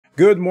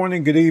Good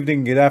morning, good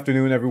evening, good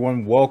afternoon,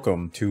 everyone.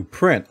 Welcome to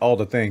Print All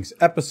the Things,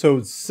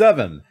 episode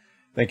 7.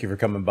 Thank you for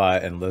coming by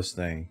and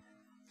listening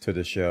to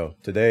the show.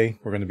 Today,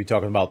 we're going to be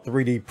talking about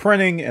 3D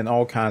printing and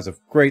all kinds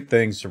of great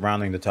things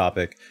surrounding the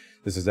topic.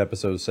 This is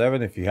episode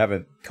 7. If you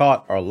haven't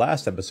caught our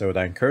last episode,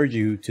 I encourage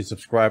you to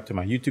subscribe to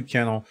my YouTube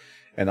channel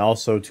and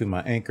also to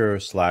my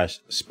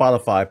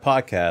Anker/Spotify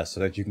podcast so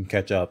that you can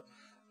catch up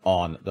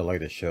on the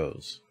latest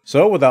shows.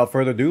 So without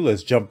further ado,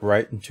 let's jump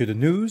right into the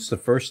news. The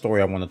first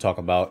story I want to talk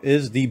about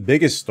is the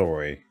biggest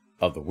story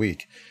of the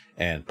week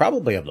and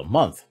probably of the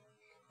month.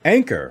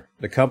 Anker,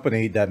 the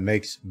company that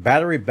makes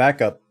battery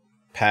backup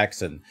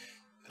packs and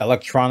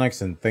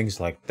electronics and things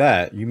like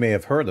that, you may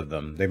have heard of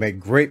them. They make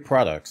great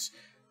products.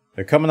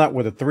 They're coming out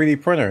with a 3D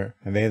printer,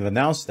 and they have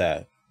announced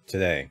that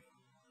today.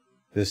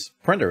 This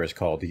printer is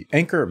called the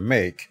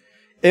AnkerMake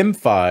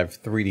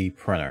M5 3D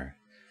printer.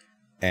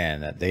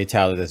 And they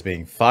touted as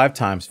being 5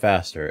 times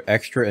faster,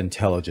 extra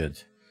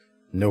intelligent,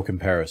 no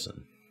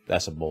comparison.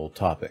 That's a bold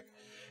topic.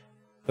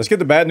 Let's get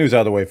the bad news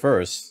out of the way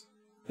first.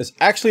 It's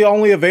actually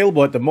only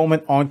available at the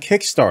moment on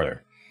Kickstarter.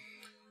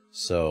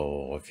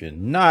 So if you're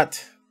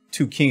not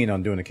too keen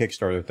on doing a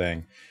Kickstarter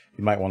thing,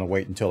 you might want to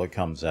wait until it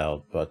comes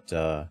out. But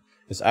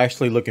it's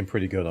actually looking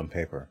pretty good on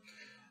paper.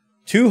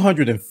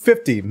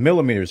 250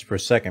 millimeters per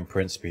second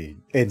print speed.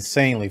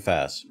 Insanely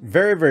fast.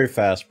 Very, very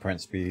fast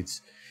print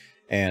speeds.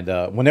 And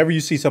whenever you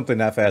see something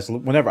that fast,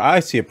 whenever I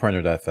see a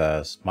printer that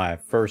fast, my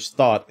first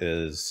thought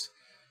is,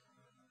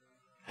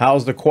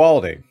 how's the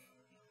quality?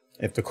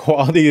 If the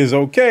quality is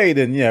okay,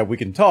 then yeah, we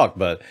can talk.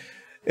 But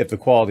if the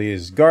quality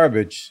is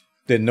garbage,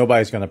 then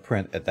nobody's going to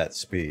print at that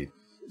speed.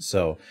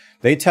 So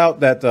they tout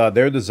that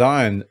their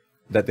design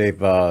that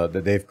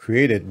they've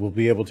created will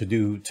be able to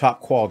do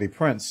top quality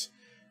prints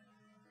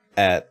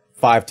at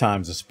 5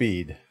 times the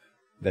speed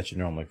that you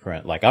normally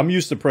print. Like I'm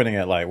used to printing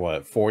at like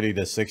what, 40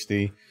 to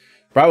 60.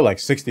 Probably like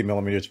 60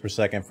 millimeters per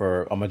second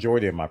for a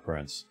majority of my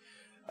prints.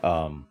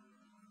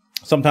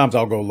 Sometimes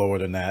I'll go lower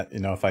than that, you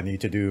know, if I need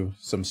to do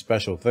some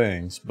special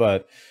things.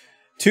 But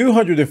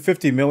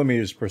 250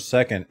 millimeters per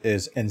second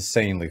is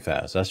insanely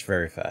fast. That's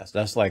very fast.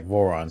 That's like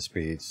Voron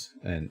speeds.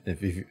 And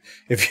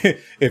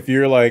if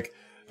you're like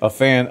a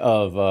fan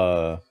of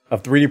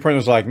 3D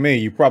printers like me,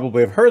 you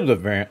probably have heard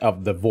of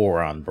the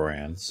Voron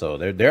brand. So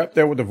they're up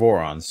there with the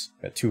Vorons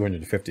at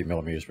 250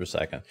 millimeters per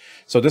second.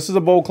 So this is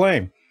a bold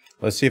claim.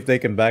 Let's see if they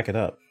can back it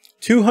up.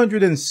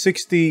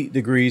 260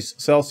 degrees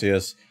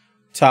Celsius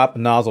top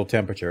nozzle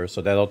temperature.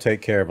 So that'll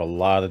take care of a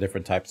lot of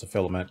different types of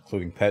filament,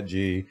 including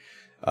PETG,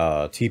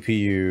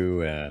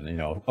 TPU, and, you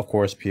know, of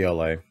course,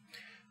 PLA.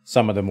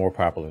 Some of the more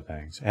popular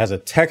things. It has a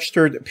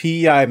textured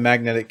PEI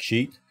magnetic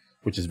sheet,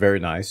 which is very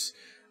nice.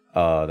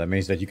 That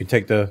means that you can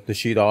take the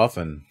sheet off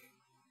and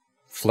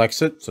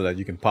flex it so that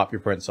you can pop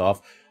your prints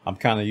off. I'm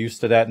kind of used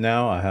to that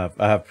now. I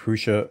have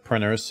Prusa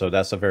printers, so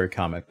that's a very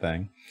common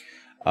thing.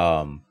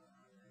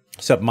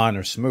 Except mine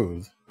are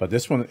smooth, but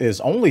this one is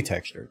only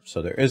textured,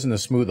 so there isn't a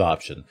smooth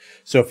option.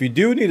 So if you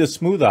do need a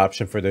smooth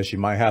option for this, you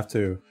might have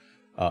to,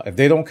 if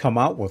they don't come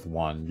out with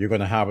one, you're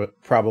going to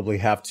probably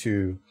have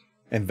to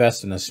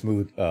invest in a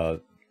smooth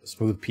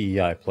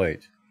PEI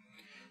plate.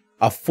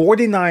 A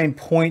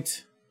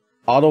 49-point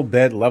auto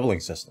bed leveling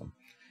system,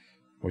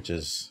 which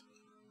is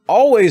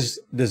always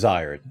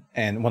desired.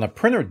 And when a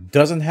printer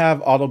doesn't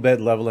have auto bed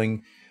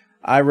leveling,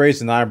 I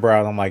raised an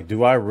eyebrow and I'm like,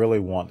 do I really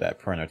want that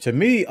printer? To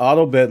me,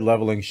 auto bed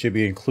leveling should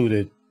be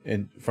included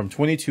in from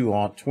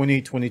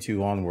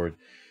 2022 onward.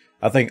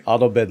 I think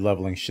auto bed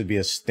leveling should be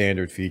a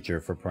standard feature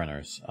for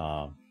printers.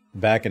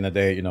 Back in the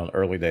day, you know, in the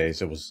early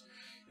days, it was,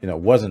 you know,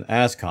 wasn't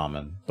as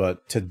common,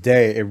 but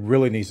today it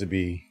really needs to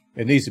be,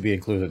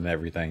 included in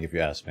everything, if you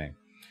ask me.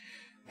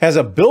 Has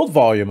a build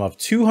volume of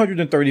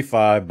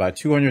 235 by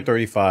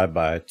 235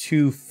 by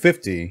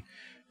 250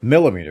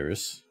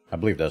 millimeters. I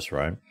believe that's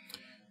right.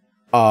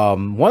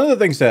 One of the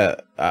things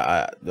that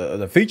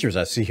the features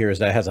I see here is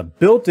that it has a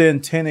built-in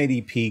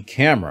 1080p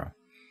camera,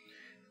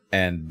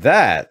 and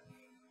that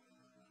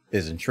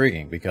is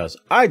intriguing because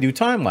I do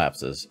time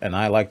lapses and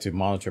I like to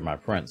monitor my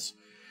prints.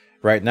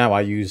 Right now,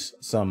 I use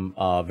some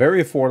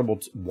very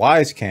affordable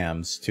Wise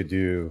cams to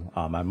do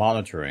my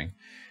monitoring,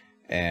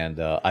 and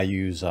I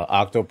use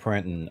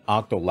Octoprint and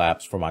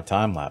Octolapse for my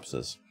time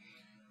lapses.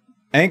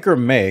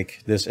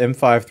 AnkerMake, this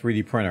M5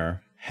 3D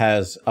printer,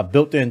 has a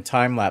built-in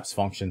time-lapse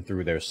function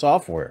through their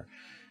software,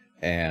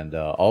 and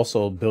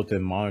also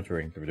built-in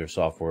monitoring through their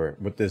software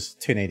with this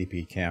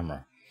 1080p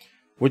camera,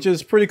 which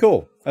is pretty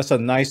cool. That's a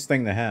nice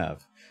thing to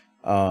have.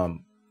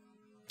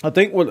 I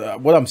think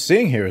what I'm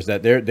seeing here is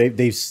that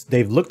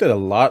they've looked at a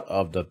lot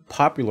of the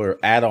popular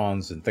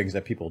add-ons and things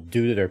that people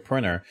do to their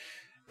printer,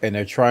 and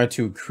they're trying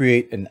to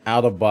create an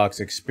out-of-box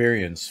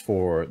experience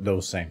for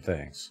those same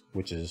things,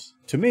 which is,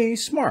 to me,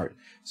 smart.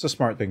 It's a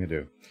smart thing to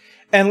do.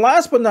 And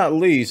last but not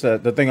least,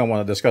 the thing I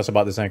want to discuss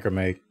about this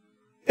AnkerMake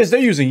is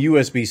they're using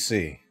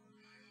USB-C.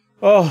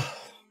 Oh,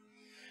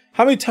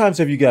 how many times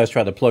have you guys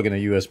tried to plug in a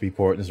USB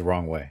port and it's the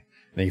wrong way?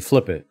 And then you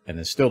flip it and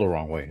it's still the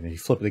wrong way. And then you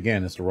flip it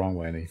again, it's the wrong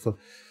way. And then you flip.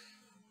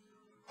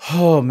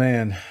 Oh,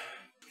 man.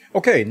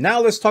 Okay, now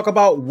let's talk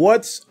about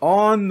what's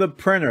on the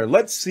printer.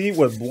 Let's see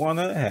what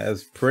Bwana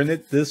has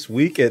printed this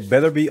week. It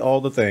better be all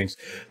the things.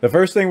 The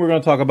first thing we're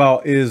going to talk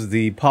about is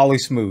the Poly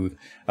Smooth.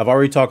 I've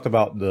already talked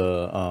about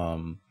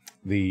the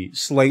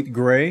slate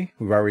gray.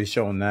 We've already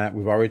shown that.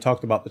 We've already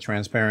talked about the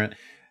transparent.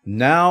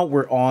 Now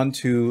we're on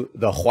to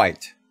the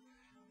white,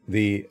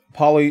 the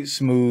Poly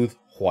Smooth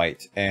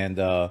white. And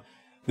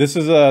this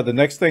is the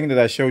next thing that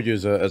I showed you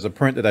is a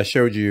print that I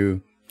showed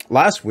you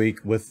last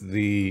week with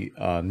the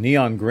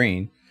neon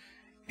green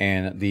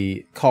and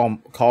the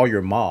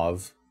Collier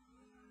mauve.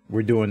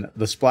 We're doing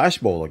the Splash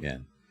Bowl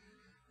again.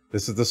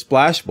 This is the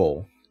Splash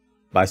Bowl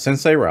by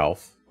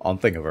SenseiRalph on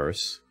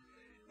Thingiverse.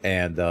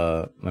 And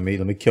let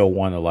me kill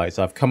one of the lights.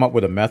 I've come up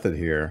with a method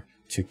here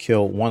to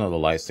kill one of the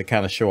lights to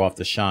kind of show off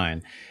the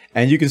shine.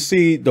 And you can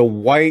see the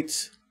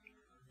white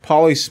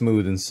Poly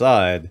Smooth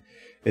inside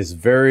is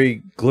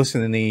very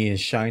glistening and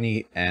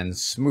shiny and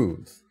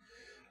smooth.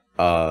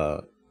 And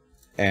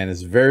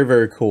it's very,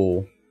 very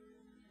cool.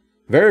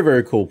 Very,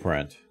 very cool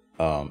print.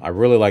 I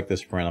really like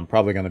this print. I'm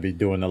probably going to be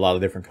doing a lot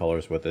of different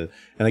colors with it.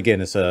 And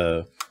again, it's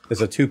a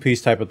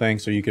two-piece type of thing,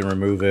 so you can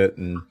remove it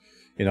and,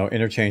 you know,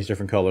 interchange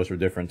different colors for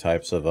different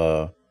types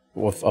of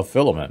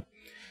filament.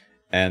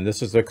 And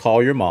this is the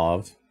Collier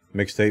Mauve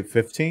Mixtape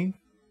 15.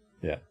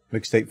 Yeah,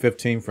 Mixtape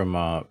 15 from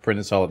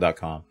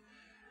printedsolid.com.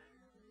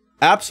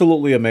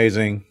 Absolutely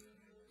amazing.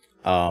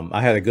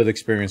 I had a good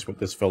experience with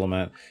this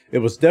filament. It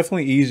was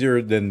definitely easier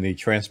than the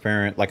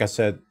transparent. Like I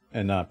said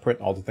in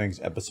Print All the Things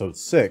episode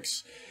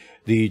 6,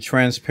 the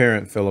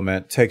transparent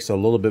filament takes a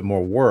little bit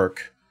more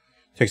work.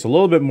 Takes a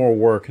little bit more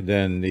work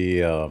than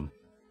the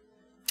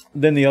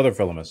other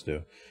filaments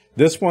do.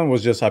 This one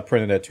was just, I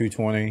printed at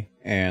 220,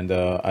 and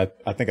I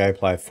think I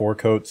applied 4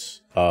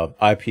 coats of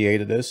IPA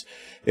to this.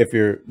 If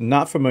you're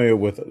not familiar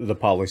with the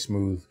Poly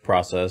Smooth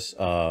process,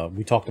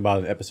 we talked about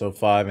it in episode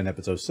 5 and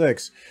episode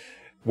 6.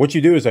 What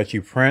you do is that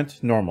you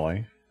print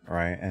normally,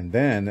 right? And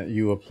then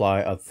you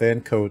apply a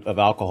thin coat of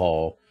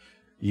alcohol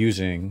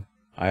using,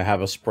 I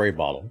have a spray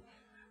bottle,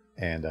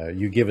 and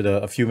you give it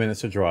a few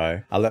minutes to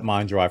dry. I let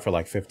mine dry for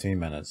like 15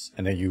 minutes,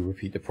 and then you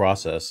repeat the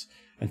process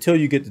until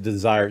you get the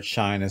desired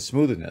shine and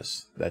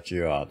smoothness that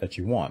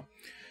you want.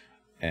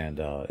 And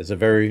it's a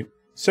very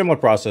similar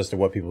process to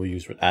what people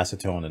use with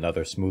acetone and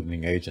other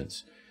smoothing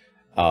agents.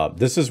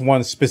 This is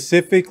one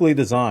specifically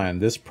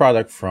designed, this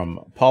product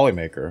from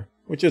Polymaker,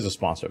 which is a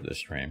sponsor of this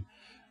stream.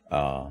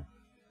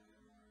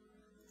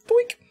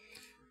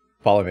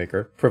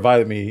 Polymaker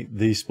provided me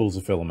these spools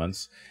of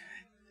filaments.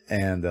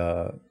 And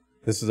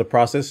this is a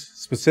process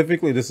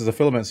specifically, this is a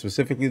filament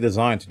specifically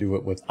designed to do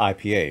it with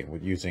IPA,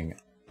 with using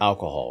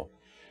alcohol.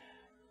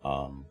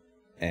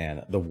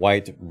 And the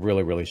white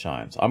really, really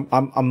shines.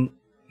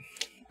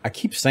 I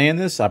keep saying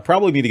this. I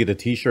probably need to get a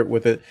t-shirt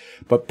with it,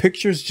 but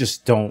pictures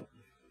just don't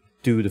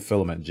do the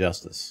filament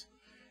justice.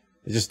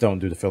 They just don't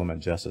do the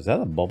filament justice. Is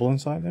that a bubble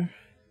inside there?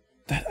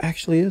 That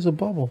actually is a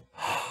bubble.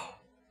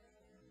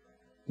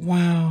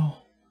 Wow.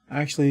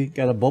 I actually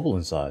got a bubble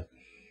inside.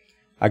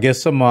 I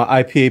guess some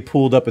IPA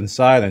pooled up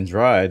inside and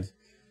dried.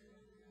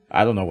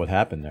 I don't know what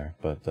happened there,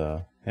 but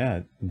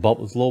yeah,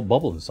 there's a little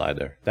bubble inside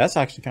there. That's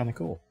actually kind of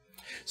cool.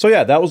 So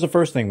yeah, that was the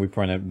first thing we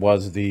printed,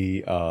 was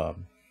the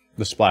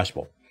Splash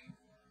Bowl.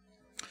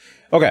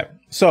 Okay,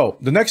 so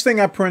the next thing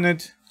I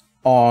printed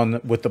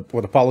with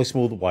the Poly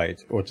Smooth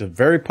white, which is a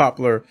very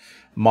popular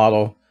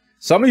model.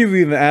 Some of you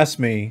even asked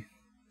me,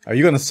 "Are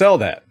you going to sell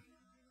that?"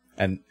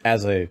 And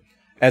as a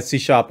Etsy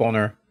shop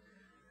owner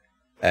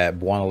at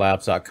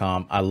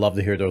BwanaLabs.com, I love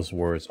to hear those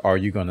words. Are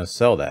you going to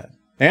sell that?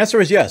 The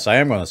answer is yes, I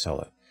am going to sell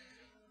it.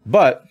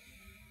 But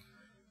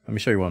let me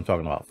show you what I'm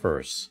talking about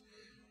first.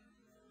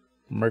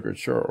 Make it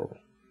sure.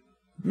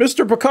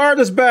 Mr. Picard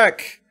is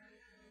back.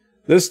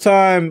 This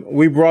time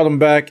we brought him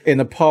back in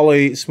the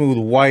Poly Smooth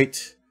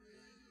white.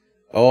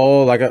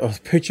 Oh,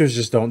 like pictures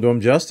just don't do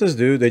him justice,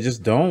 dude. They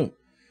just don't.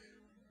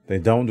 They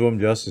don't do him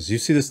justice. You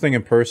see this thing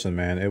in person,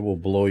 man, it will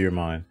blow your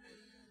mind.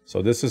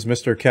 So this is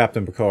Mr.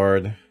 Captain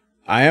Picard.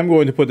 I am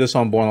going to put this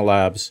on Bwana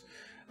Labs.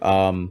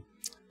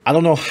 I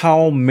don't know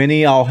how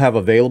many I'll have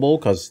available,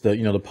 because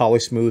the Poly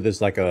Smooth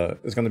is like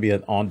it's going to be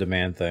an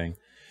on-demand thing.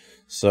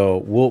 So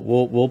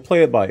we'll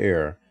play it by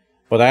ear.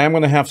 But I am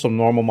going to have some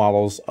normal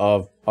models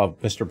of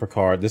Mr.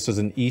 Picard. This is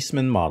an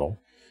Eastman model,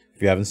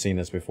 if you haven't seen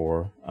this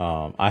before.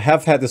 I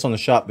have had this on the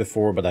shop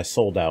before, but I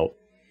sold out.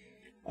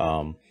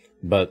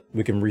 But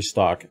we can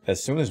restock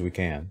as soon as we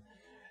can.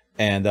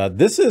 And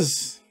this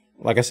is,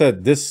 like I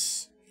said,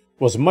 this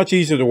was much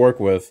easier to work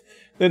with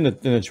than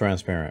the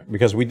transparent,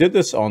 because we did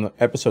this on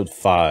episode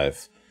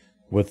 5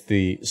 with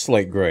the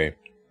slate gray.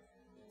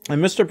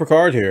 And Mr.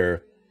 Picard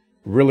here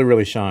really,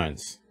 really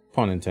shines,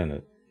 pun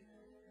intended.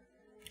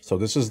 So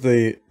this is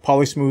the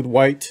Poly Smooth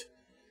white.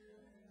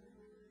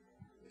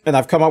 And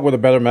I've come up with a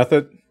better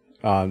method.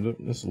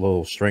 There's a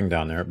little string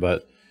down there,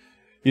 but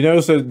you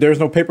notice that there's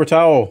no paper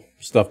towel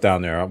stuff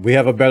down there. We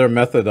have a better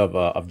method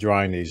of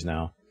drying these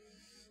now.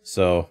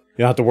 So you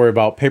don't have to worry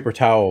about paper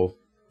towel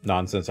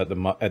nonsense at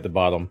the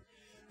bottom.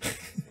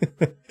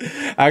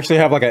 I actually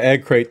have like an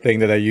egg crate thing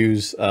that I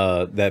use,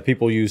 that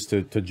people use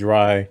to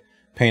dry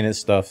painted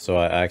stuff. So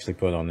I actually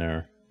put on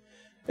there.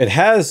 It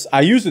has,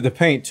 I use it to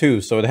paint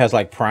too. So it has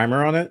like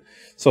primer on it.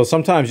 So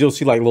sometimes you'll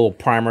see like little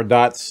primer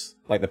dots,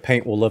 like the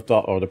paint will lift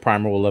off or the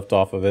primer will lift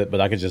off of it,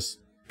 but I can just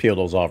peel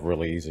those off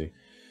really easy.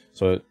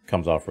 So it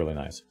comes off really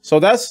nice. So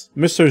that's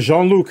Mr.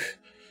 Jean-Luc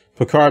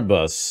Picard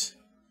bus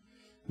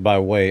by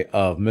way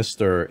of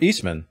Mr.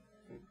 Eastman,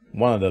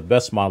 one of the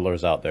best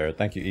modelers out there.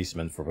 Thank you,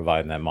 Eastman, for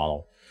providing that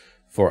model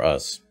for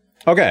us.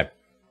 Okay.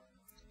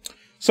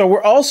 So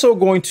we're also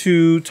going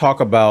to talk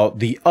about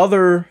the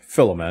other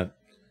filament.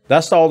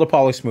 That's all the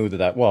poly smooth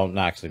that, well, no,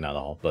 actually not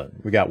all, but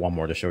we got one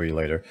more to show you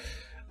later.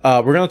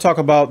 We're going to talk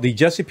about the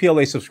Jesse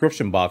PLA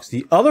subscription box,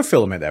 the other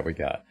filament that we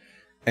got.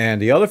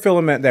 And the other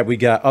filament that we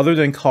got, other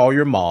than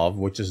Collier Mauve,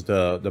 which is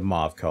the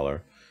mauve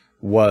color,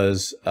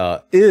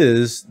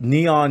 is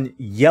neon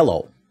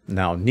yellow.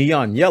 Now,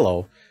 neon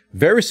yellow,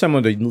 very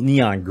similar to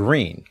neon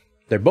green.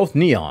 They're both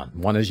neon.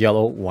 One is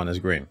yellow, one is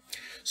green.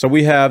 So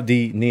we have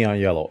the neon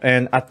yellow.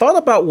 And I thought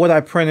about what I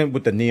printed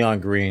with the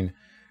neon green.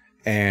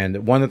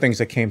 And one of the things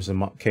that came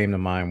to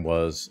mind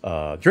was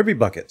Drippy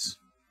buckets.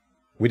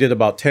 We did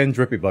about 10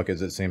 Drippy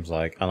buckets, it seems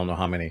like. I don't know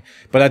how many.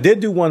 But I did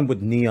do one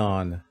with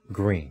neon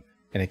green.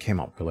 And it came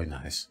out really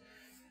nice.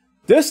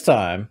 This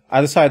time, I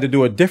decided to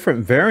do a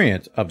different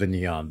variant of the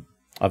neon,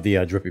 of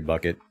the Drippy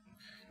bucket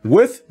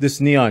with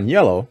this neon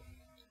yellow.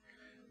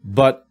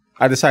 But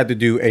I decided to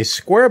do a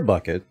square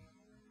bucket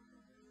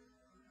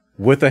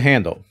with a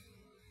handle.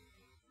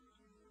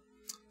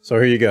 So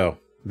here you go.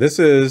 This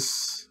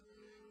is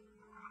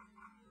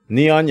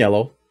neon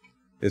yellow.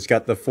 It's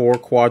got the 4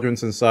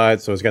 quadrants inside.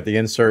 So it's got the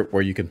insert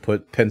where you can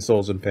put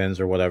pencils and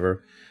pens or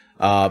whatever.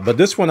 But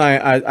this one,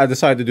 I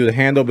decided to do the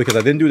handle because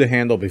I didn't do the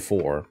handle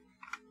before.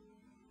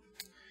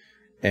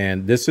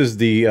 And this is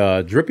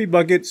the Drippy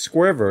Bucket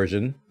Square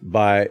version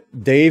by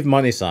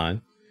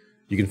davemoneysign.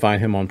 You can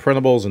find him on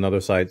Printables and other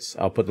sites.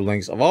 I'll put the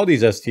links of all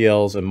these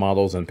STLs and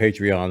models and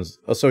Patreons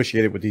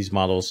associated with these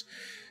models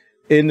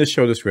in the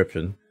show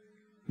description.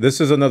 This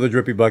is another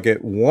Drippy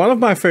Bucket. One of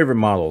my favorite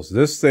models.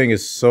 This thing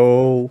is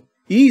so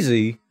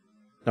easy,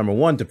 number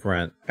one, to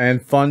print,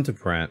 and fun to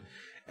print,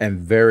 and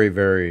very,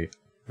 very...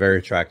 very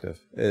attractive.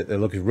 It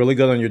looks really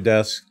good on your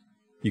desk.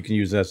 You can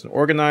use it as an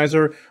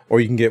organizer, or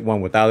you can get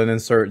one without an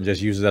insert and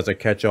just use it as a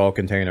catch-all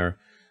container.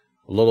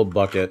 A little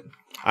bucket.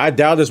 I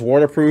doubt it's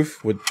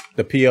waterproof with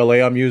the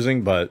PLA I'm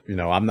using, but you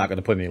know, I'm not going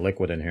to put any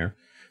liquid in here.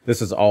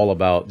 This is all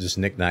about just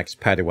knickknacks,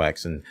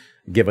 paddywhacks, and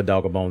give a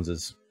dog a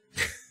boneses.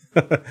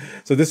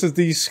 So this is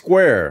the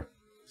square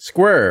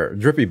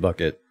Drippy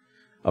bucket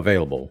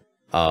available.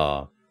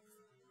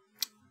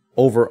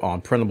 Over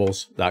on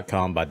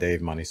printables.com by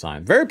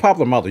davemoneysign. Very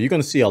popular model. You're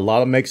going to see a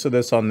lot of makes of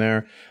this on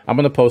there. I'm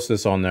going to post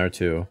this on there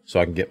too,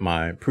 so I can get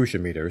my Prusa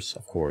meters,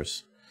 of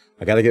course.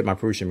 I got to get my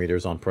Prusa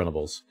meters on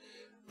printables.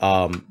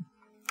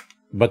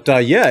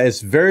 Yeah,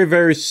 it's very,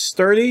 very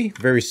sturdy,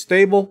 very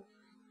stable,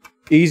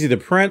 easy to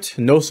print,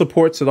 no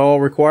supports at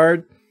all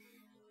required,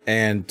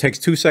 and takes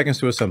 2 seconds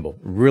to assemble.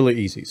 Really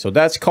easy. So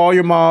that's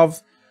Collier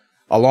Mauve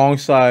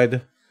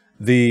alongside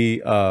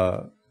the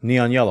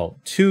neon yellow,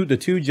 the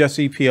two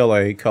Jesse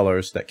PLA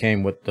colors that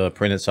came with the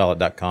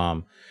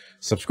printedsolid.com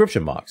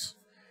subscription box.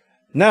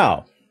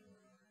 Now,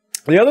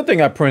 the other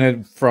thing I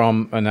printed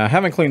from, and I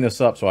haven't cleaned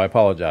this up, so I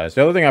apologize.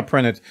 The other thing I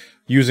printed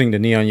using the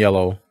neon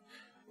yellow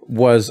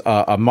was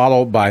a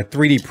model by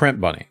 3D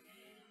Print Bunny.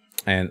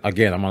 And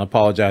again, I'm going to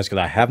apologize because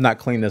I have not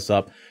cleaned this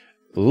up.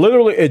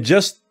 Literally, it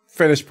just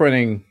finished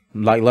printing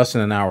like less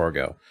than an hour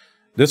ago.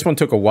 This one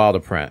took a while to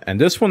print. And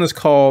this one is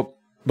called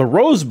the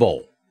Rose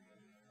Bowl.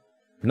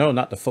 No,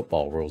 not the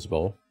football Rose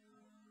Bowl.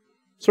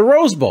 It's a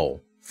Rose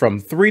Bowl from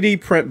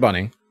 3D Print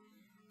Bunny.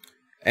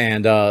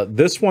 And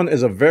this one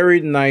is a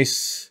very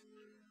nice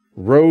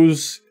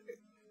rose-covered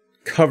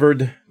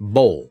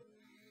bowl.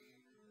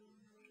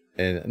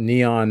 And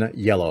neon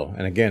yellow.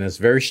 And again, it's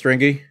very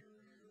stringy.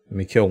 Let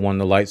me kill one of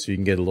the lights so you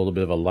can get a little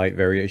bit of a light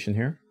variation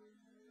here.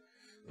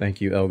 Thank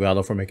you,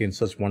 Elgato, for making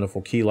such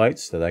wonderful key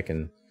lights that I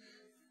can...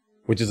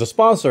 Which is a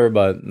sponsor,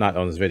 but not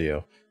on this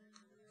video.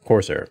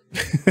 Corsair.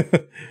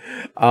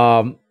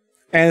 And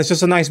it's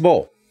just a nice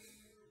bowl.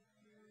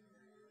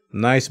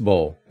 Nice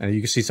bowl. And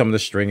you can see some of the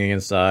stringing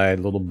inside,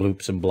 little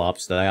bloops and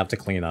blops that I have to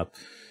clean up.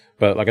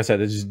 But like I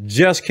said, it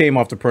just came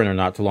off the printer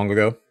not too long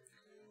ago.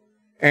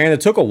 And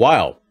it took a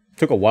while. It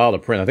took a while to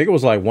print. I think it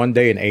was like 1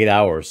 day and 8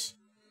 hours.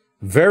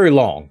 Very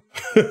long.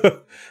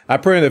 I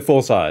printed it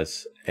full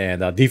size.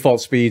 And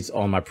default speeds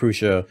on my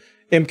Prusa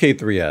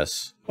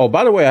MK3S. Oh,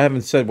 by the way, I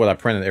haven't said what I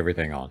printed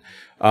everything on.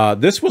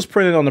 This was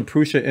printed on the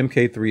Prusa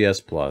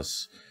MK3S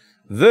Plus.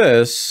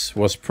 This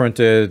was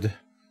printed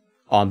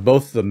on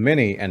both the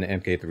Mini and the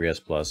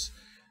MK3S Plus.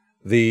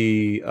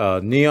 The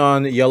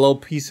neon yellow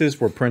pieces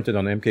were printed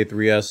on the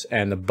MK3S,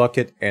 and the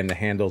bucket and the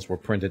handles were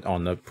printed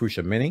on the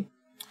Prusa Mini.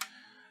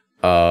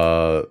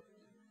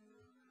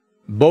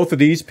 Both of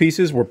these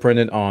pieces were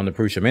printed on the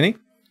Prusa Mini.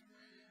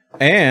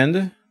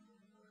 And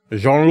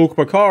Jean-Luc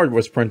Picard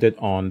was printed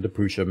on the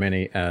Prusa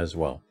Mini as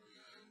well.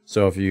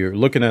 So if you're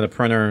looking at a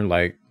printer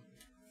like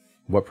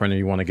what printer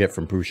you want to get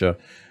from Prusa.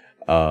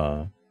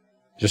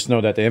 Just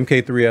know that the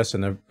MK3S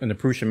and the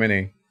Prusa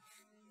Mini,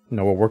 you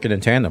know, we're working in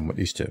tandem with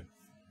these two.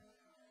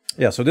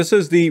 Yeah, so this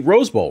is the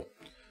Rose Bowl.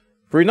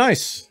 Pretty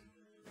nice.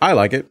 I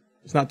like it.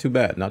 It's not too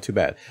bad. Not too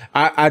bad.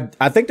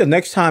 I think the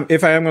next time,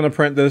 if I am going to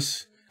print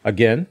this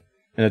again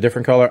in a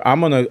different color, I'm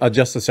going to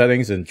adjust the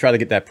settings and try to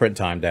get that print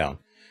time down.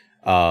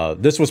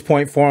 This was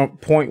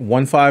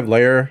 0.15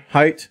 layer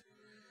height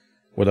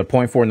with a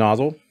 0.4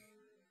 nozzle,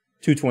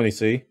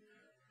 220C.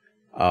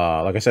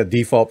 Like I said,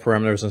 default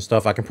parameters and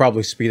stuff. I can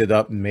probably speed it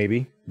up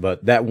maybe,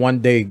 but that 1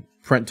 day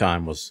print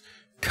time was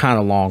kind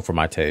of long for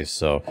my taste,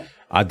 so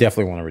I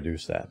definitely want to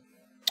reduce that.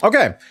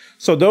 Okay,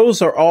 so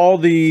those are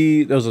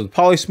the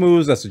Poly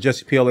Smooths. That's the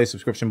Jesse PLA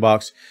subscription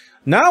box.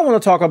 Now I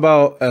want to talk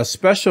about a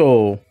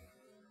special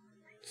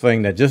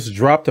thing that just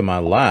dropped in my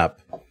lap,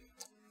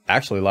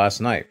 actually last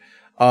night.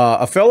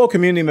 A fellow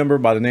community member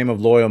by the name of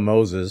Loyal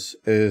Moses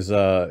is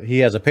he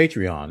has a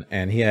Patreon,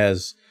 and he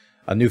has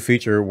a new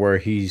feature where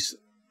he's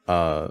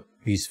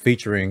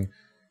featuring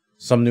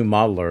some new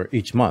modeler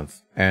each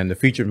month, and the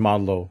featured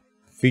modeler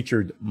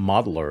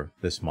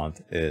this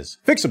month is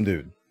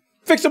fixumdude.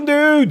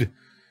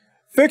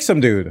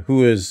 Fixumdude,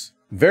 who is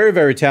very,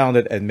 very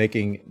talented at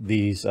making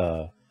these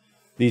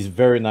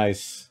very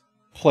nice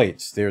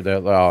plates. They're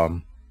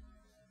what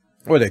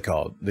are they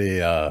called?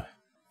 They're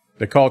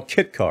called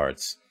kit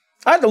cards.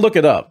 I had to look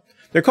it up.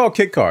 They're called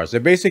kit cards. They're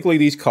basically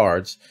these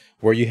cards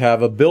where you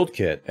have a build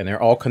kit and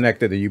they're all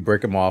connected and you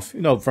break them off,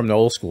 you know, from the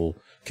old school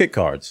kit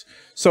cards.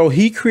 So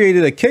he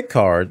created a kit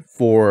card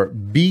for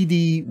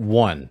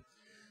BD1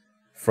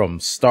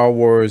 from Star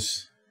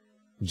Wars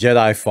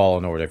Jedi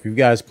Fallen Order. If you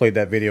guys played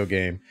that video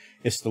game,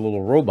 it's the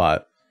little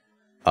robot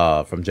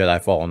from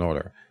Jedi Fallen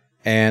Order.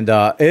 And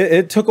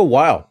it took a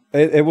while.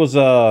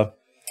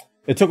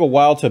 It took a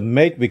while to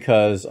make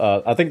because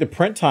I think the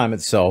print time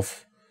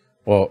itself,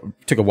 well,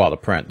 it took a while to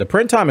print. The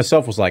print time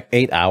itself was like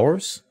 8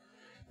 hours,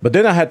 but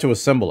then I had to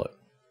assemble it.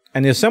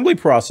 And the assembly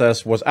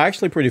process was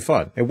actually pretty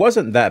fun. It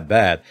wasn't that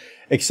bad,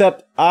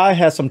 except I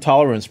had some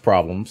tolerance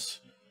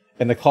problems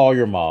in the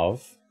Collier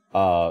Mauve.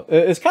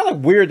 It's kind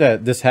of weird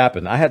that this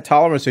happened. I had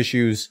tolerance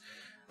issues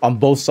on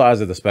both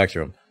sides of the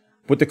spectrum.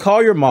 With the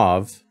Collier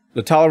Mauve,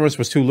 the tolerance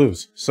was too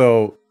loose.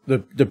 So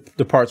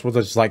the parts were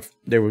just like,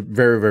 they were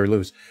very, very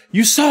loose.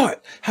 You saw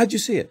it. How'd you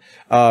see it?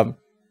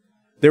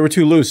 They were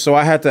too loose, so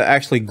I had to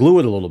actually glue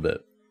it a little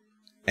bit.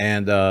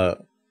 And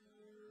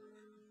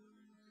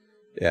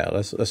yeah,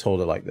 let's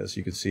hold it like this.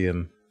 You can see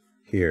him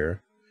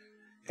here.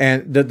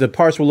 And the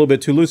parts were a little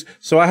bit too loose,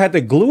 so I had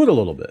to glue it a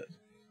little bit.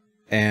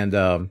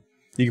 And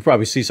you can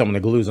probably see some of the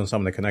glues on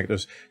some of the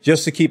connectors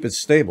just to keep it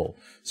stable.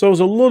 So it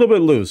was a little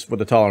bit loose with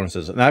the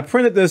tolerances. And I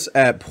printed this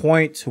at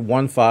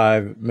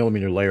 0.15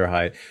 millimeter layer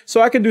height,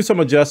 so I can do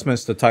some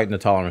adjustments to tighten the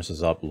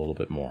tolerances up a little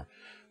bit more.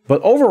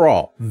 But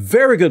overall,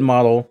 very good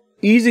model.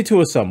 Easy to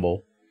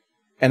assemble,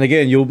 and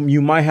again,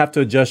 you might have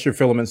to adjust your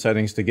filament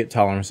settings to get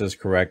tolerances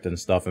correct and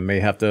stuff, and may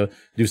have to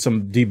do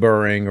some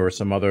deburring or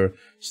some other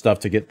stuff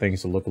to get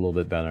things to look a little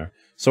bit better.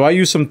 So I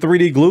use some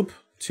 3D gloop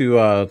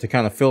to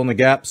kind of fill in the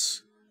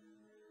gaps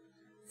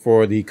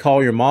for the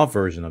Collier Mauve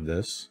version of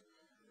this,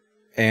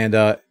 and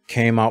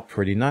came out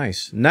pretty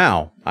nice.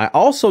 Now I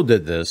also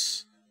did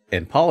this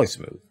in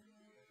Polysmooth.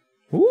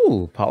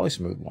 Ooh,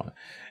 Polysmooth one.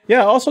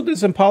 Yeah, I also did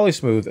some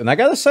Polysmooth, and I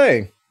gotta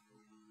say,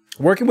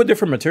 working with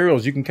different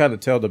materials, you can kind of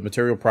tell the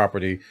material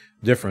property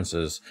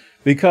differences,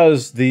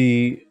 because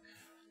the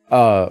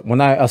when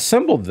I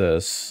assembled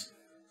this,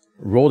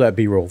 roll that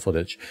B-roll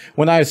footage.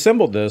 When I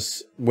assembled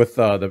this with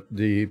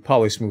the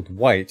Polysmooth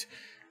white,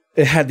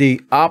 it had the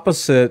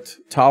opposite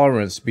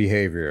tolerance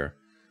behavior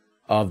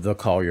of the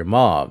Collier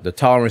Mauve. The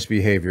tolerance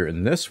behavior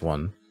in this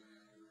one,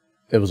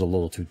 it was a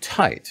little too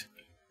tight,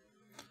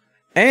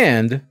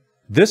 and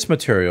this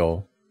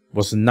material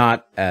was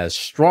not as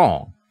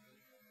strong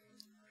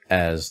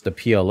as the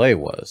PLA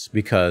was,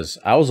 because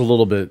I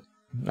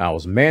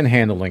was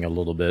manhandling a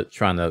little bit,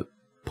 trying to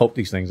poke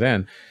these things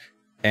in,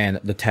 and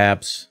the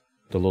tabs,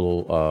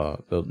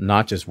 the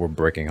notches were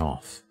breaking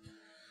off.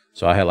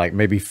 So I had like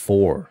maybe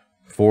four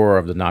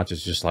of the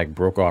notches just like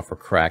broke off or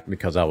cracked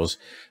because I was,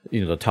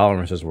 you know, the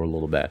tolerances were a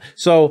little bad.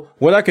 So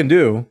what I can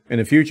do in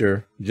the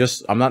future,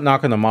 I'm not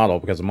knocking the model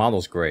because the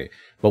model's great,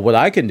 but what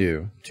I can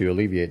do to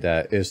alleviate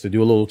that is to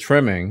do a little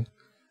trimming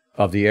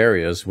of the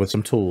areas with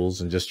some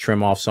tools and just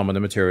trim off some of the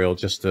material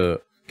just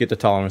to get the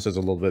tolerances a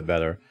little bit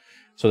better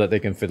so that they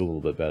can fit a little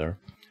bit better.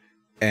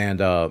 And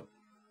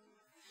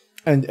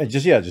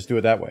just do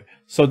it that way.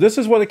 So this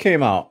is what it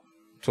came out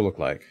to look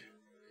like.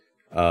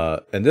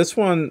 And this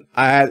one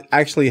I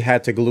actually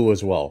had to glue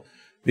as well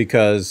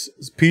because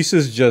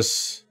pieces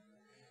just,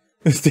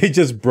 they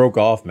just broke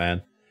off,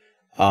 man.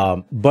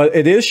 But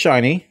it is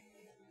shiny.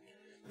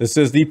 This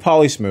is the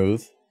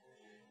Polysmooth.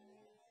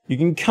 You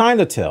can kind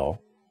of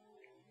tell.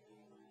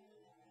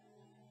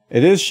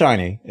 It is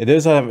shiny. It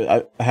is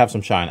have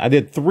some shine. I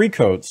did 3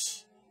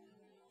 coats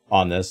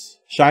on this,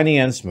 shiny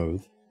and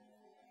smooth.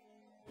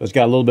 It's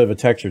got a little bit of a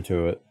texture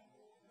to it.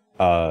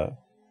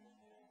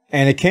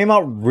 And it came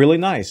out really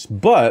nice,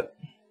 but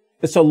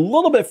it's a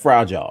little bit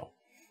fragile.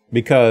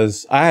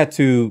 because I had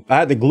to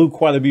glue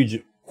quite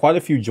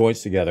a few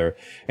joints together.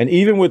 And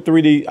even with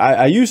 3D,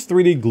 I use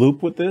 3D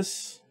gloop with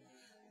this,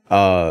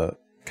 kind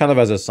of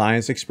as a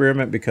science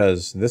experiment,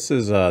 because this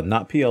is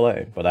not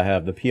PLA, but I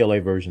have the PLA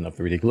version of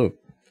 3D gloop.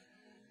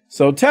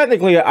 So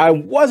technically, I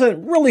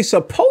wasn't really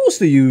supposed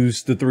to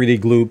use the 3D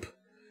gloop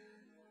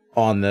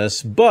on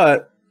this,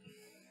 but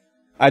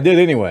I did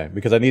anyway,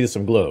 because I needed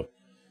some glue.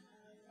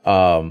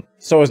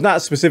 So it's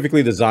not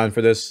specifically designed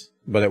for this,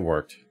 but it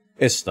worked.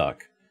 It's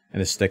stuck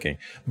and it's sticking,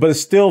 but it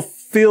still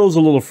feels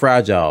a little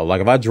fragile.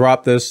 Like if I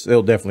drop this,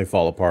 it'll definitely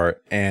fall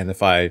apart. And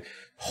if I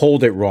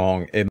hold it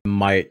wrong, it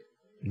might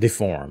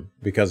deform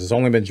because it's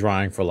only been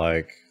drying for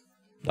like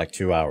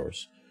 2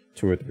 hours,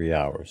 2 or 3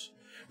 hours,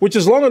 which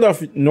is long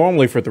enough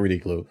normally for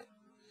 3D glue.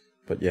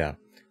 But yeah,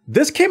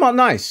 this came out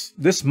nice.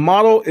 This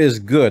model is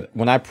good.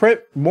 When I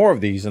print more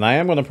of these, and I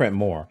am going to print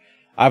more,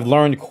 I've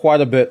learned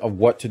quite a bit of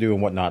what to do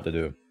and what not to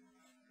do.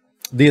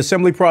 The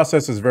assembly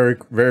process is very,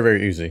 very,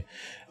 very easy.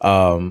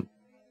 And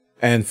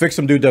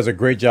fixumdude does a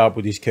great job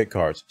with these kit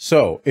cards.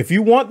 So if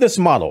you want this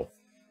model,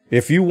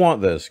 if you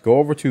want this, go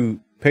over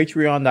to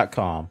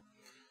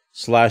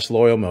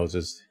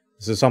patreon.com/loyalmoses.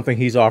 This is something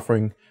he's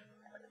offering,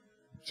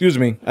 excuse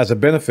me, as a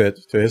benefit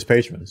to his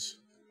patrons.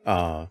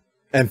 And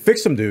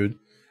fixumdude,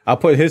 I'll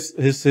put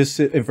his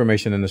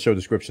information in the show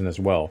description as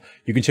well.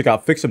 You can check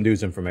out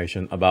fixumdude's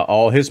information about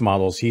all his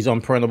models. He's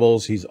on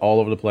printables. He's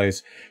all over the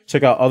place.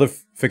 Check out other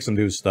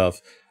fixumdude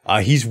stuff.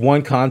 He's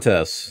won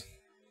contests.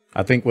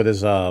 I think with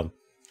his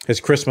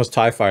Christmas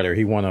TIE Fighter,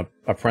 he won a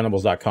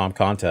printables.com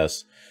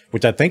contest,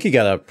 which I think he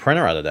got a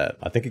printer out of that.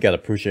 I think he got a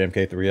Prusa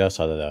MK3S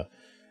out of that.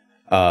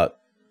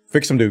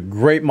 Fixumdude,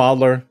 great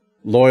modeler.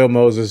 Loyal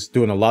Moses,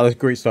 doing a lot of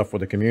great stuff with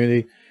the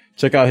community.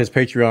 Check out his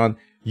Patreon.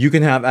 You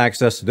can have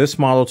access to this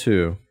model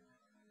too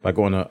by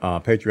going to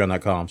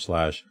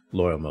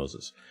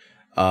patreon.com/loyalmoses.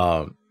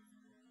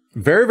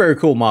 Very, very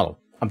cool model.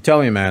 I'm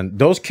telling you, man,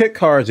 those kit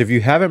cards, if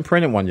you haven't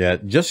printed one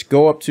yet, just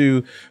go up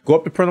to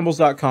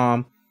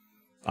printables.com.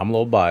 I'm a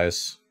little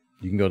biased.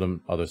 You can go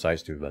to other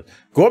sites too, but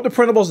go up to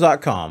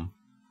printables.com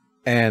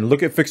and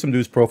look at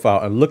fixumdude's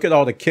profile and look at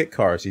all the kit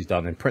cards he's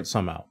done and print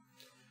some out.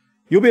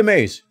 You'll be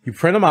amazed. You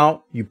print them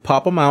out, you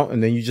pop them out,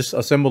 and then you just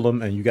assemble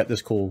them, and you got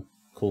this cool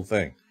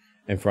thing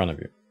in front of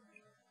you.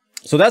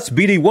 So that's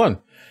BD1.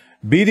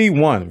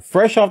 BD1,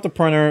 fresh off the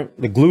printer.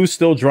 The glue's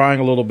still drying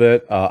a little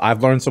bit.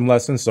 I've learned some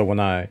lessons, so when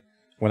I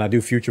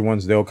do future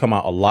ones, they'll come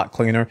out a lot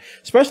cleaner,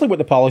 especially with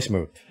the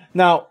Polysmooth.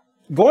 Now,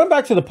 going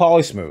back to the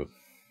Polysmooth,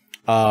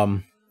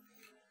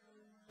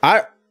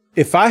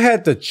 if I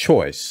had the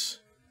choice,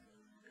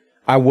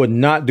 I would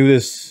not do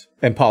this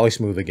in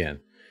Polysmooth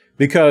again,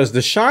 because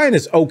the shine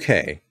is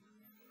okay.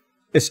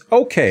 It's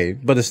okay,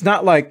 but it's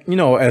not like, you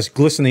know, as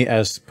glistening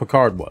as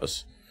Picard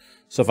was.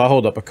 So if I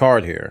hold up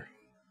Picard here,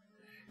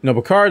 you know,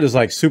 Picard is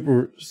like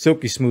super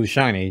silky smooth,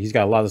 shiny. He's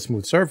got a lot of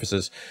smooth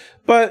surfaces,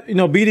 but you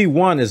know,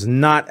 BD1 is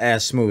not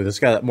as smooth. It's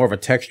got more of a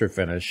texture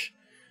finish,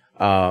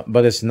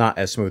 but it's not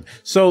as smooth.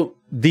 So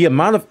the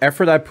amount of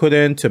effort I put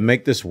in to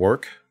make this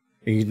work,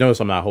 and you notice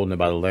I'm not holding it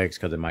by the legs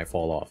because it might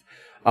fall off.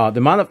 The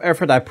amount of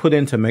effort I put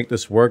in to make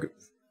this work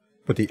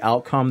with the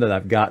outcome that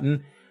I've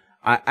gotten,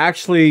 I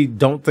actually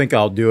don't think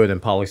I'll do it in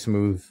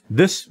Polysmooth,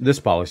 this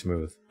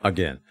Polysmooth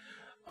again.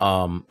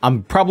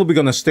 I'm probably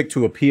going to stick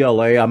to a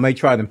PLA. I may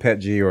try it in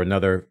PETG or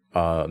another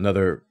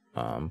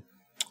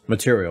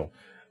material,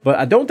 but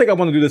I don't think I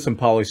want to do this in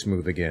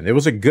Polysmooth again. It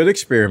was a good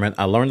experiment.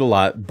 I learned a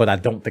lot, but I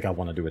don't think I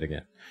want to do it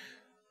again.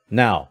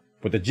 Now,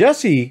 with the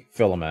Jesse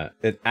filament,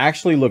 it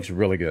actually looks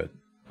really good.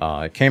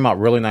 It came out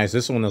really nice.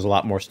 This one is a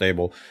lot more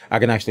stable. I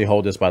can actually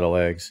hold this by the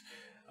legs.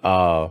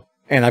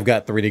 And I've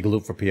got 3D glue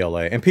for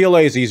PLA. And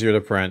PLA is easier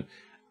to print.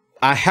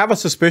 I have a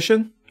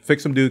suspicion.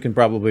 fixumdude can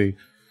probably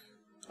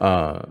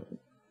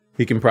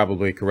he can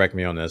probably correct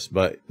me on this,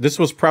 but this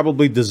was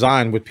probably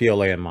designed with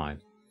PLA in mind.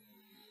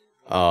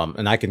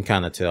 And I can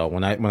kind of tell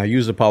when I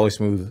use the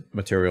Polysmooth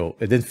material,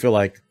 it didn't feel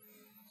like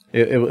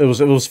it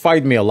was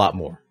fighting me a lot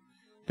more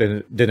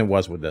than it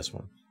was with this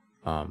one.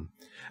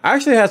 I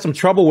actually had some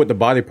trouble with the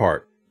body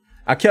part.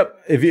 I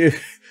kept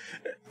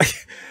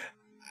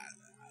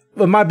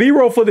my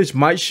B-roll footage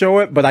might show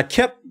it, but I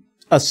kept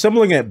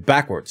assembling it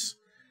backwards.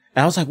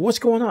 And I was like, what's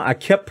going on? I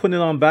kept putting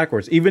it on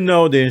backwards. Even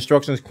though the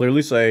instructions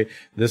clearly say,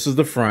 this is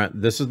the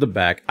front, this is the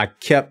back, I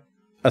kept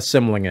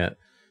assembling it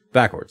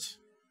backwards.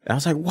 And I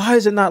was like, why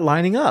is it not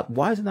lining up?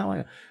 Why is it not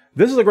lining up?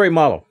 This is a great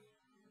model.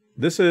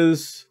 This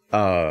is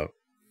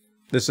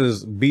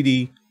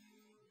BD1,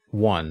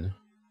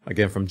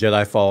 again, from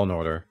Jedi Fallen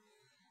Order.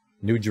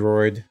 New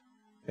droid.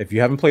 If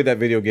you haven't played that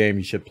video game,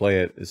 you should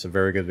play it. It's a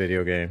very good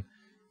video game.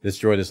 This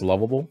droid is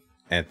lovable.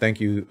 And thank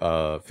you,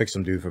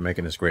 fixumdude, for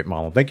making this great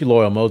model. Thank you,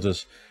 Loyal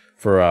Moses,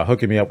 for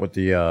hooking me up with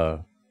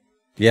the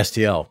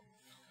STL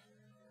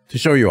to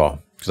show you all.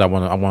 Because I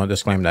want to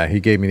disclaim that he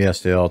gave me the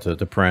STL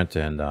to print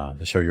and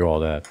to show you all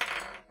that.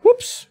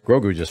 Whoops,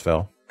 Grogu just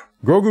fell.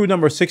 Grogu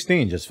number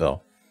 16 just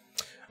fell.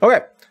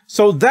 Okay,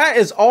 so that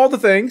is all the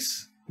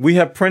things. We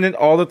have printed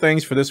all the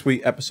things for this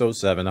week, episode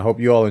 7. I hope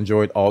you all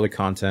enjoyed all the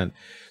content.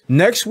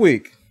 Next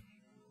week,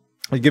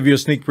 I'll give you a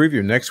sneak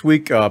preview. Next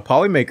week,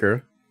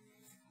 Polymaker,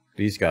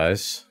 these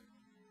guys,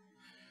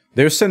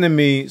 they're sending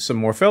me some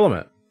more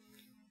filament.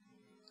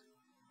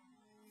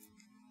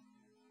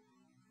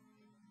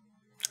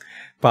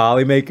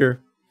 Polymaker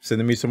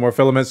sending me some more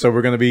filaments. So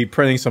we're going to be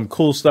printing some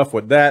cool stuff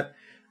with that.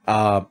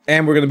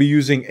 And we're going to be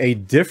using a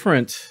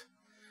different,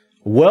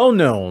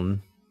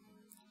 well-known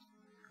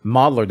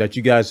modeler that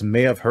you guys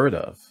may have heard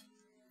of.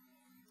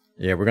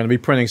 Yeah, we're going to be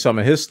printing some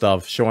of his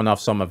stuff, showing off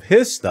some of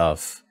his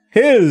stuff.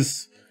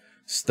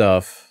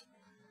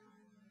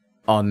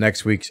 On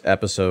next week's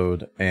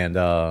episode. And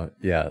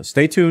yeah,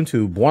 stay tuned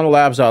to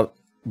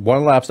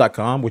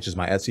BwanaLabs.com, which is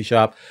my Etsy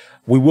shop.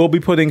 We will be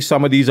putting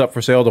some of these up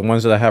for sale, the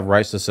ones that I have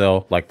rights to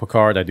sell, like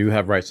Picard. I do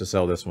have rights to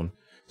sell this one.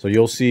 So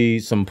you'll see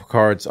some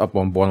Picards up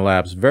on Bwana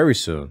Labs very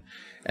soon.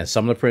 And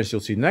some of the prints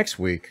you'll see next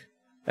week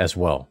as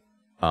well.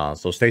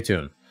 So stay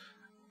tuned.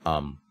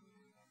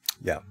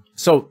 Yeah.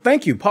 So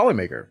thank you,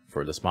 Polymaker,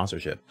 for the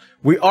sponsorship.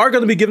 We are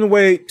going to be giving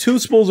away 2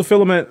 spools of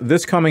filament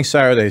this coming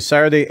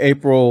Saturday,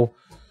 April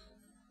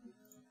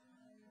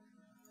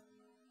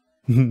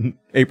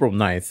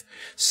 9th.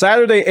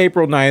 Saturday,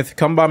 April 9th,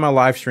 come by my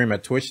live stream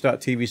at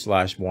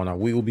twitch.tv/Bwana.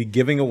 We will be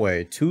giving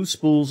away 2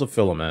 spools of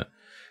filament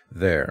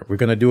there. We're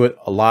going to do it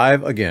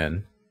live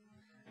again.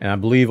 And I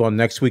believe on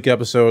next week's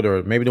episode,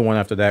 or maybe the one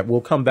after that,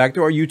 we'll come back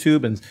to our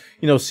YouTube and,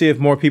 you know, see if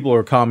more people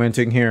are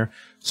commenting here.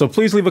 So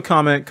please leave a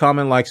comment,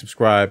 like,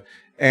 subscribe.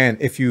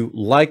 And if you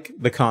like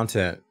the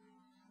content,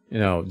 you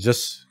know,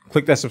 just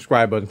click that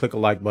subscribe button, click a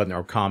like button,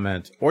 or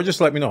comment, or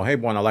just let me know, hey,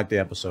 Bwana, I like the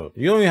episode.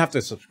 You don't even have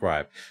to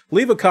subscribe.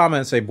 Leave a comment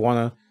and say,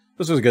 Bwana,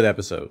 this was a good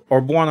episode.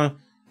 Or Bwana,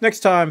 next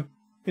time,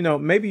 you know,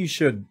 maybe you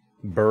should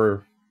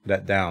burr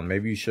that down.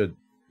 Maybe you should,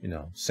 you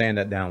know, sand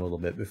that down a little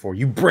bit before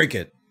you break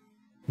it.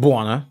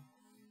 Bwana.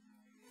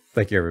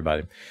 Thank you,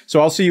 everybody.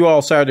 So I'll see you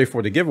all Saturday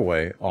for the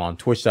giveaway on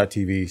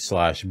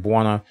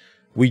twitch.tv/Bwana.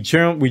 We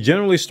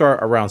generally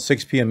start around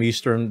 6 p.m.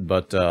 Eastern,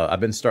 but I've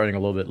been starting a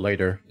little bit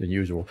later than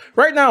usual.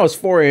 Right now it's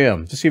 4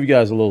 a.m. Just to give you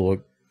guys a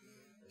little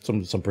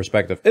some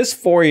perspective. It's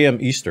 4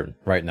 a.m. Eastern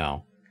right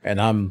now, and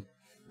I'm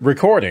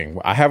recording.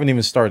 I haven't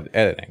even started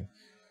editing.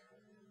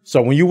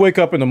 So when you wake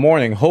up in the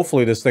morning,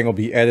 hopefully this thing will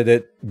be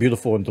edited,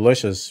 beautiful and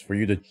delicious for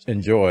you to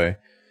enjoy,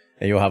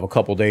 and you'll have a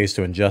couple days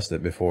to ingest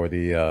it before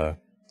the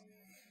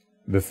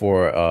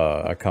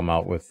I come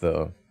out with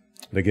the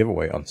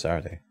giveaway on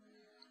Saturday.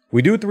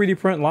 We do 3D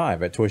print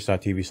live at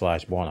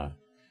twitch.tv/Bwana.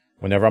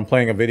 Whenever I'm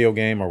playing a video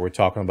game or we're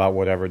talking about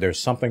whatever, there's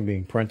something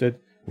being printed.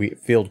 We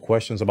field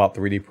questions about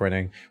 3D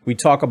printing. We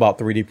talk about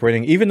 3D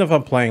printing, even if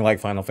I'm playing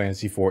like Final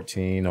Fantasy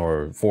 14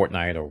 or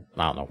Fortnite or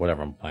I don't know,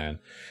 whatever I'm playing.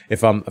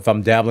 If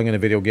I'm dabbling in a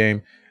video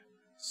game,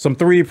 some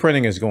 3D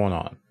printing is going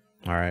on.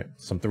 All right,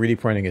 some 3D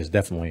printing is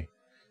definitely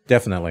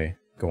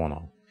going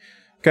on.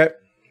 Okay.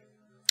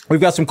 We've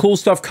got some cool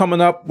stuff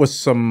coming up with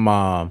some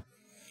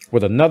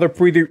with another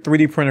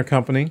 3D printer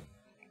company,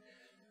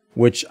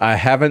 which I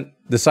haven't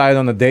decided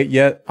on the date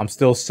yet. I'm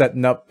still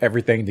setting up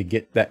everything to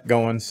get that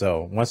going.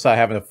 So once I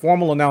have a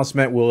formal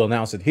announcement, we'll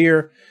announce it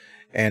here,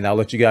 and I'll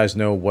let you guys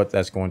know what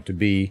that's going to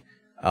be.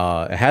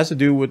 It has to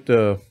do with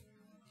the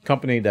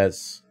company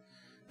that's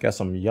got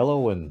some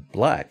yellow and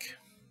black.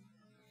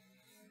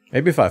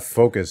 Maybe if I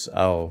focus,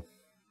 I'll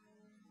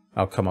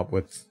come up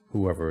with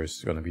whoever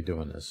is going to be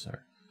doing this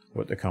or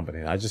with the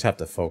company. I just have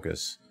to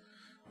focus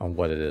on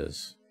what it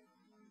is.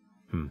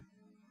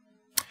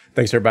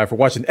 Thanks everybody for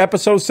watching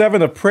episode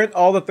 7 of Print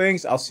All the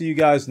Things. I'll see you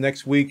guys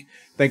next week.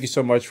 Thank you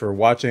so much for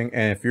watching.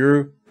 And if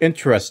you're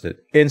interested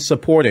in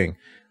supporting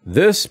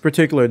this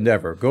particular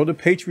endeavor, go to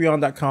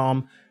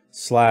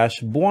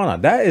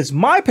patreon.com/Bwana. That is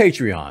my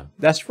Patreon.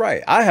 That's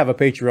right. I have a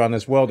Patreon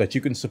as well that you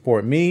can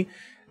support me,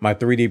 my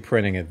 3D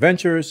printing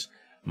adventures,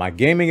 my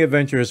gaming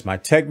adventures, my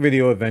tech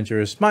video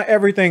adventures, my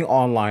everything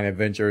online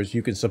adventures.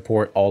 You can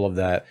support all of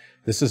that.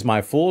 This is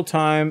my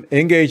full-time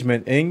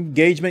engagement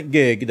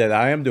gig that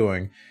I am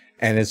doing.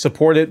 And it's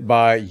supported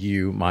by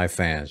you, my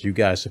fans. You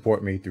guys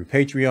support me through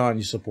Patreon.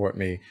 You support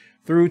me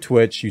through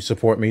Twitch. You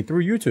support me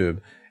through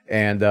YouTube.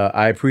 And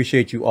I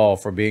appreciate you all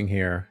for being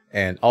here.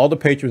 And all the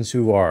patrons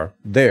who are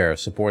there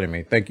supporting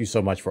me, thank you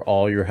so much for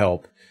all your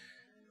help.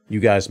 You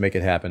guys make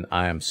it happen.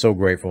 I am so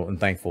grateful and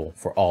thankful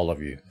for all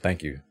of you.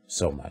 Thank you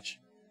so much.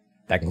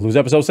 That concludes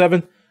episode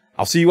 7.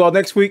 I'll see you all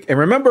next week. And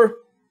remember,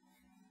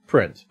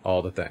 print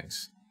all the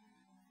things.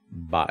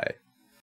 Bye.